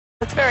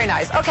That's very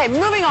nice. Okay,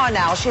 moving on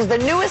now. She's the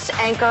newest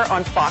anchor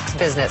on Fox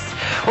Business.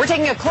 We're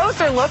taking a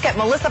closer look at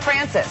Melissa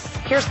Francis.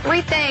 Here's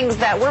 3 things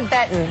that we're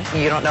betting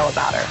you don't know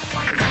about her.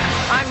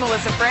 I'm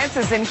Melissa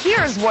Francis, and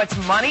here's what's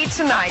money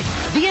tonight.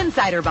 The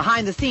insider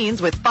behind the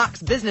scenes with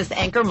Fox Business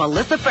anchor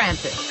Melissa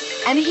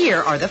Francis. And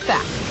here are the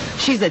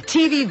facts. She's a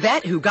TV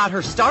vet who got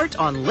her start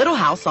on Little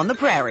House on the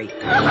Prairie.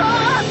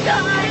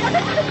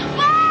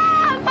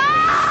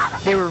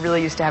 They were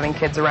really used to having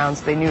kids around,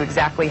 so they knew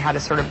exactly how to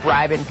sort of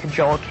bribe and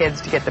cajole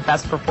kids to get the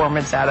best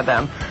performance out of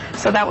them.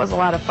 So that was a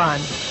lot of fun.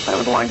 But it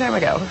was a long time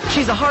ago.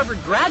 She's a Harvard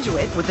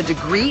graduate with a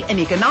degree in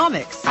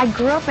economics. I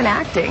grew up in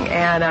acting,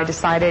 and I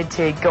decided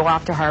to go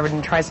off to Harvard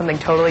and try something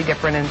totally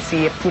different and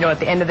see if, at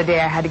the end of the day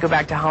I had to go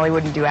back to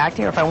Hollywood and do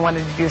acting or if I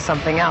wanted to do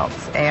something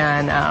else.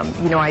 And,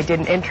 I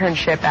did an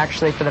internship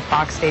actually for the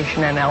Fox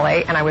station in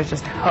L.A., and I was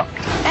just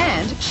hooked.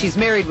 And she's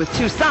married with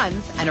 2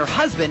 sons, and her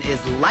husband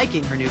is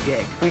liking her new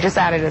gig. We just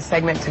added a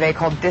segment today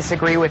called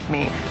Disagree With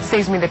Me.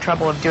 Saves me the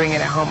trouble of doing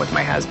it at home with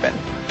my husband.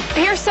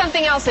 Here's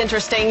something else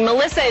interesting.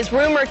 Melissa is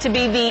rumored to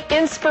be the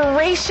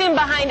inspiration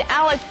behind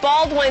Alec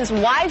Baldwin's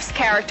wife's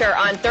character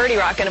on 30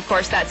 Rock. And, of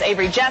course, that's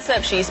Avery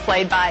Jessup. She's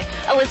played by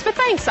Elizabeth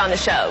Banks on the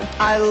show.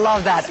 I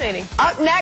love that. Fascinating. Up next.